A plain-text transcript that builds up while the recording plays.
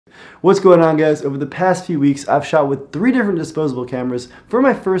What's going on, guys? Over the past few weeks, I've shot with 3 different disposable cameras for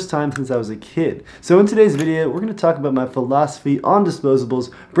my first time since I was a kid. So in today's video, we're going to talk about my philosophy on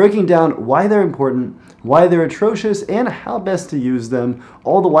disposables, breaking down why they're important, why they're atrocious, and how best to use them,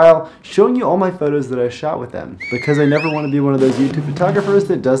 all the while showing you all my photos that I shot with them, because I never want to be one of those YouTube photographers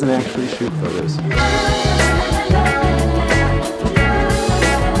that doesn't actually shoot photos.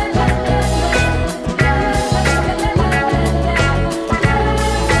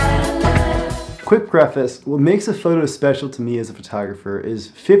 Quick preface, what makes a photo special to me as a photographer is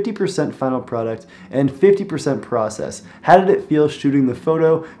 50% final product and 50% process. How did it feel shooting the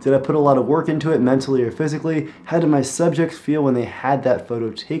photo? Did I put a lot of work into it mentally or physically? How did my subjects feel when they had that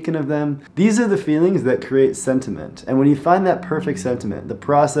photo taken of them? These are the feelings that create sentiment. And when you find that perfect sentiment, the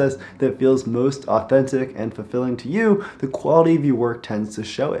process that feels most authentic and fulfilling to you, the quality of your work tends to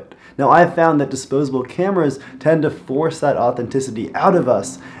show it. Now, I've found that disposable cameras tend to force that authenticity out of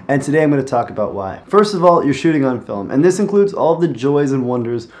us, and today I'm going to talk about why. First of all, you're shooting on film, and this includes all the joys and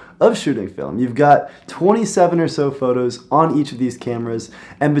wonders of shooting film. You've got 27 or so photos on each of these cameras,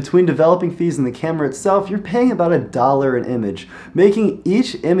 and between developing fees and the camera itself, you're paying about $1 an image, making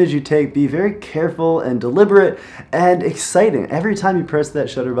each image you take be very careful and deliberate and exciting. Every time you press that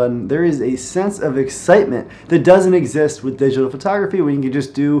shutter button, there is a sense of excitement that doesn't exist with digital photography when you can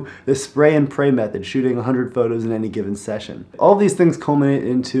just do the spray and pray method, shooting 100 photos in any given session. All these things culminate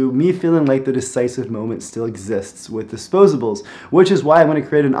into me feeling like the decisive moment still exists with disposables, which is why I'm going to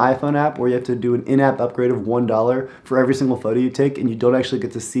create an iPhone app where you have to do an in-app upgrade of $1 for every single photo you take, and you don't actually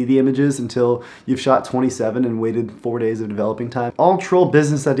get to see the images until you've shot 27 and waited 4 days of developing time. All troll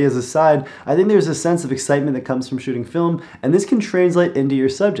business ideas aside, I think there's a sense of excitement that comes from shooting film, and this can translate into your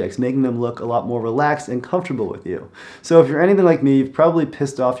subjects, making them look a lot more relaxed and comfortable with you. So if you're anything like me, you've probably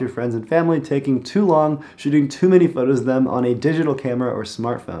pissed off your friends and family taking too long, shooting too many photos of them on a digital camera or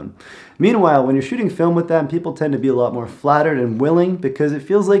smartphone. Meanwhile, when you're shooting film with them, people tend to be a lot more flattered and willing because it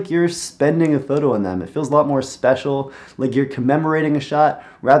feels like you're spending a photo on them. It feels a lot more special, like you're commemorating a shot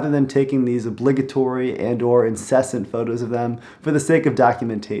rather than taking these obligatory and/or incessant photos of them for the sake of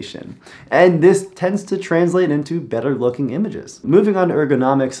documentation. And this tends to translate into better looking images. Moving on to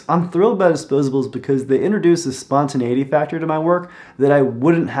ergonomics, I'm thrilled by disposables because they introduce a spontaneity factor to my work that I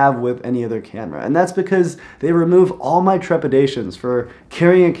wouldn't have with any other camera. And that's because they remove all my trepidations for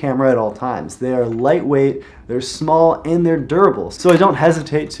carrying a camera at all times. They are lightweight, they're small, and they're durable. So I don't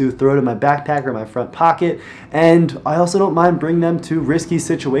hesitate to throw it in my backpack or my front pocket, and I also don't mind bringing them to risky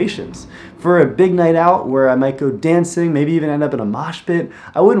situations. For a big night out where I might go dancing, maybe even end up in a mosh pit,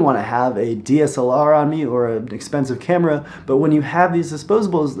 I wouldn't want to have a DSLR on me or an expensive camera, but when you have these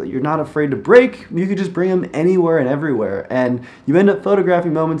disposables that you're not afraid to break, you could just bring them anywhere and everywhere, and you end up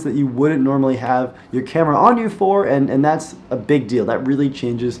photographing moments that you wouldn't normally have your camera on you for, and that's a big deal. That really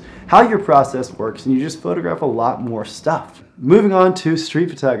changes how your process works, and you just photograph a lot more stuff. Moving on to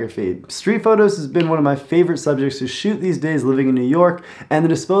street photography. Street photos has been one of my favorite subjects to shoot these days living in New York, and the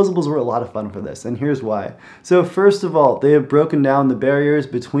disposables were a lot of fun for this, and here's why. So first of all, they have broken down the barriers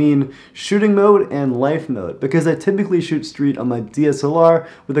between shooting mode and life mode. Because I typically shoot street on my DSLR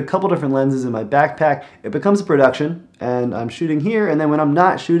with a couple different lenses in my backpack, it becomes a production, and I'm shooting here, and then when I'm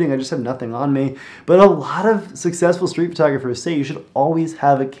not shooting, I just have nothing on me. But a lot of successful street photographers say you should always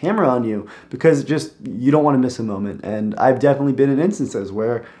have a camera on you because you don't want to miss a moment. And I've definitely been in instances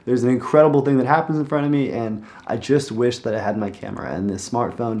where there's an incredible thing that happens in front of me, and I just wish that I had my camera, and this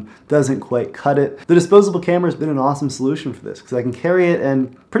smartphone doesn't quite cut it. The disposable camera has been an awesome solution for this because I can carry it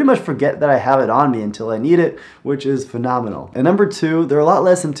and pretty much forget that I have it on me until I need it, which is phenomenal. And number 2, they're a lot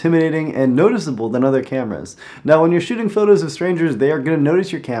less intimidating and noticeable than other cameras. Now, when you're shooting photos of strangers, they are going to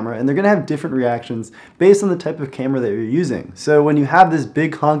notice your camera, and they're going to have different reactions based on the type of camera that you're using. So when you have this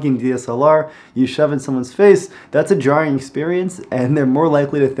big honking DSLR you shove in someone's face, that's a jarring experience, and they're more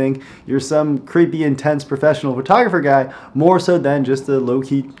likely to think you're some creepy, intense professional photographer guy, more so than just a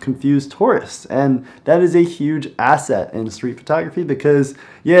low-key confused tourist. And that is a huge asset in street photography because,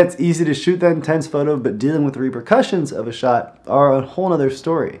 yeah, it's easy to shoot that intense photo, but dealing with the repercussions of a shot are a whole other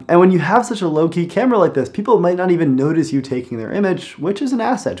story. And when you have such a low-key camera like this, people might not even notice you taking their image, which is an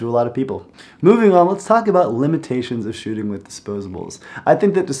asset to a lot of people. Moving on, let's talk about limitations of shooting with disposables. I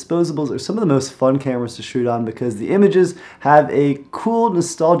think that disposables are some of the most fun cameras to shoot on because the images have a cool,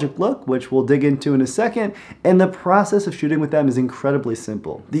 nostalgic look, which we'll dig into in a second, and the process of shooting with them is incredibly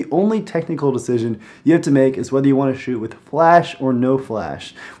simple. The only technical decision you have to make is whether you want to shoot with flash or no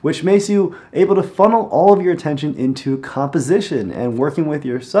flash, which makes you able to funnel all of your attention into composition and working with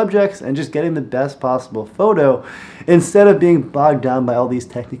your subjects and just getting the best possible photo. instead of being bogged down by all these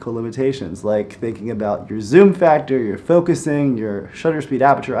technical limitations, like thinking about your zoom factor, your focusing, your shutter speed,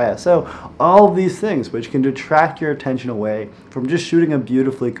 aperture, ISO, all of these things which can detract your attention away from just shooting a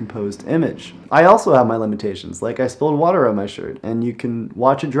beautifully composed image. I also have my limitations, like I spilled water on my shirt, and you can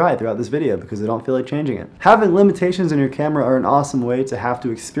watch it dry throughout this video because I don't feel like changing it. Having limitations in your camera are an awesome way to have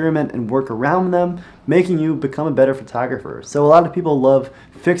to experiment and work around them, making you become a better photographer. So a lot of people love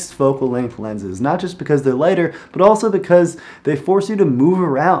fixed focal length lenses, not just because they're lighter, but also because they force you to move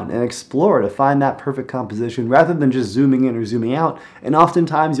around and explore to find that perfect composition rather than just zooming in or zooming out, and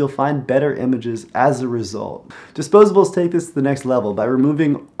oftentimes you'll find better images as a result. Disposables take this to the next level. By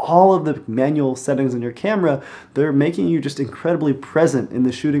removing all of the manual settings in your camera, they're making you just incredibly present in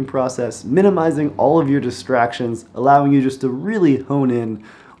the shooting process, minimizing all of your distractions, allowing you just to really hone in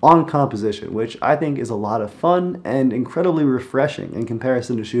on composition, which I think is a lot of fun and incredibly refreshing in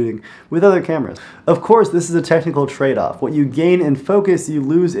comparison to shooting with other cameras. Of course, this is a technical trade-off. What you gain in focus, you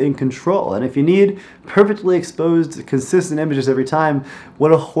lose in control. And if you need perfectly exposed, consistent images every time,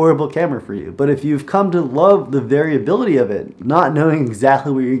 what a horrible camera for you. But if you've come to love the variability of it, not knowing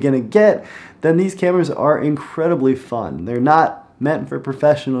exactly what you're gonna get, then these cameras are incredibly fun. They're not meant for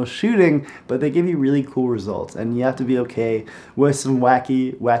professional shooting, but they give you really cool results, and you have to be okay with some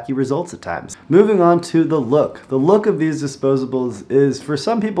wacky results at times. Moving on to the look. The look of these disposables is, for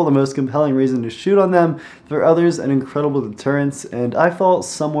some people, the most compelling reason to shoot on them. For others, an incredible deterrence, and I fall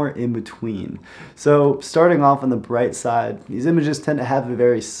somewhere in between. So starting off on the bright side, these images tend to have a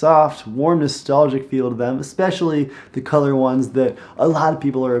very soft, warm, nostalgic feel to them, especially the color ones that a lot of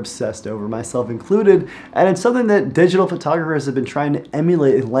people are obsessed over, myself included, and it's something that digital photographers have been trying to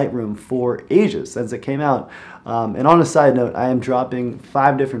emulate in Lightroom for ages since it came out. And on a side note, I am dropping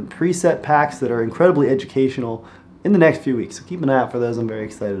 5 different preset packs that are incredibly educational in the next few weeks, so keep an eye out for those. I'm very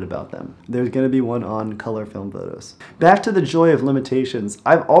excited about them. There's going to be one on color film photos. Back to the joy of limitations.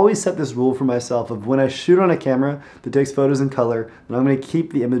 I've always set this rule for myself of when I shoot on a camera that takes photos in color, then I'm going to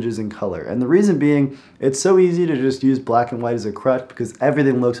keep the images in color. And the reason being, it's so easy to just use black and white as a crutch because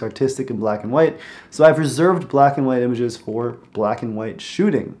everything looks artistic in black and white. So I've reserved black and white images for black and white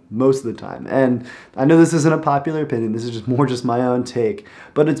shooting most of the time. And I know this isn't a popular opinion, this is just my own take,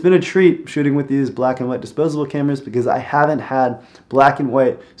 but it's been a treat shooting with these black and white disposable cameras because I haven't had black and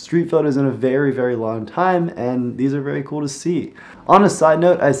white street photos in a very, very long time, and these are very cool to see. On a side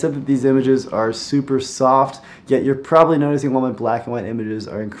note, I said that these images are super soft, yet you're probably noticing all my black and white images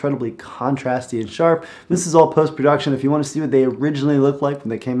are incredibly contrasty and sharp. This is all post-production. If you want to see what they originally looked like when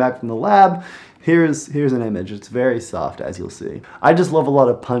they came back from the lab, here's an image. It's very soft, as you'll see. I just love a lot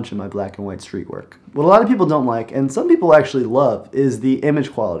of punch in my black and white street work. What a lot of people don't like, and some people actually love, is the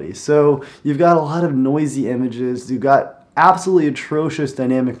image quality. So you've got a lot of noisy images, you've got absolutely atrocious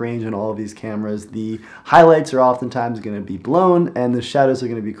dynamic range in all of these cameras. The highlights are oftentimes going to be blown and the shadows are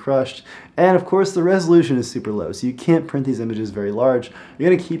going to be crushed, and of course the resolution is super low, so you can't print these images very large. You're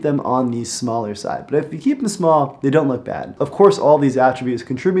going to keep them on the smaller side, but if you keep them small, they don't look bad. Of course, all these attributes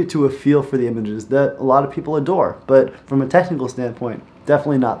contribute to a feel for the images that a lot of people adore, but from a technical standpoint,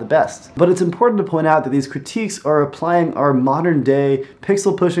 definitely not the best. But it's important to point out that these critiques are applying our modern day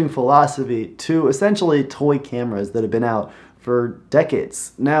pixel pushing philosophy to essentially toy cameras that have been out for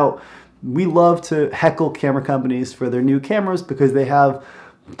decades. Now, we love to heckle camera companies for their new cameras because they have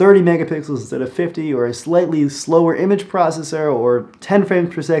 30 megapixels instead of 50, or a slightly slower image processor, or 10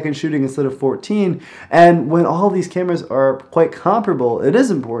 frames per second shooting instead of 14. And when all these cameras are quite comparable, it is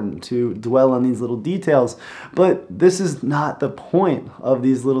important to dwell on these little details. But this is not the point of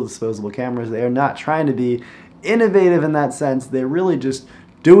these little disposable cameras. They are not trying to be innovative in that sense. They're really just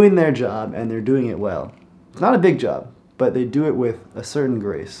doing their job, and they're doing it well. It's not a big job, but they do it with a certain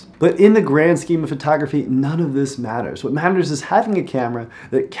grace. But in the grand scheme of photography, none of this matters. What matters is having a camera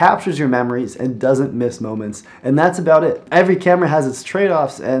that captures your memories and doesn't miss moments, and that's about it. Every camera has its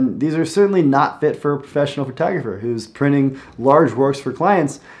trade-offs, and these are certainly not fit for a professional photographer who's printing large works for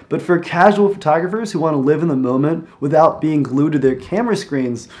clients, but for casual photographers who want to live in the moment without being glued to their camera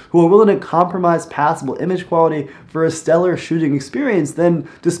screens, who are willing to compromise passable image quality for a stellar shooting experience, then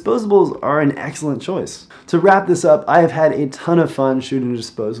disposables are an excellent choice. To wrap this up, I have had a ton of fun shooting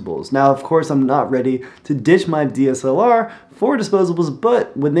disposables. Now, of course, I'm not ready to ditch my DSLR for disposables,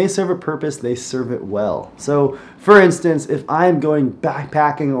 but when they serve a purpose, they serve it well. So For instance, if I'm going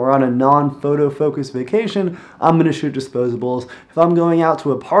backpacking or on a non-photo focused vacation, I'm going to shoot disposables. If I'm going out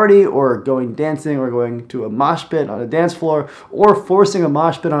to a party or going dancing or going to a mosh pit on a dance floor or forcing a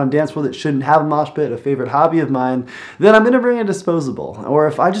mosh pit on a dance floor that shouldn't have a mosh pit, a favorite hobby of mine, then I'm going to bring a disposable. Or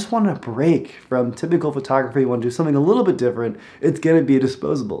if I just want a break from typical photography, want to do something a little bit different, it's going to be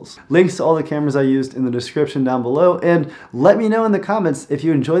disposables. Links to all the cameras I used in the description down below, and let me know in the comments if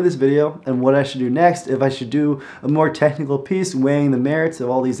you enjoyed this video and what I should do next, if I should do a more technical piece weighing the merits of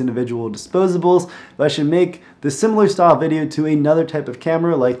all these individual disposables, if I should make the similar style video to another type of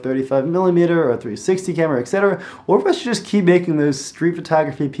camera like 35mm or a 360 camera, etc., or if I should just keep making those street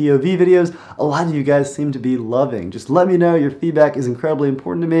photography POV videos a lot of you guys seem to be loving. Just let me know. Your feedback is incredibly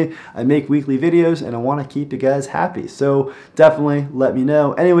important to me. I make weekly videos and I want to keep you guys happy, so definitely let me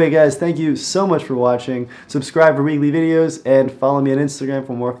know. Anyway guys, thank you so much for watching. Subscribe for weekly videos and follow me on Instagram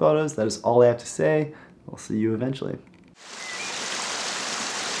for more photos. That is all I have to say. I'll see you eventually.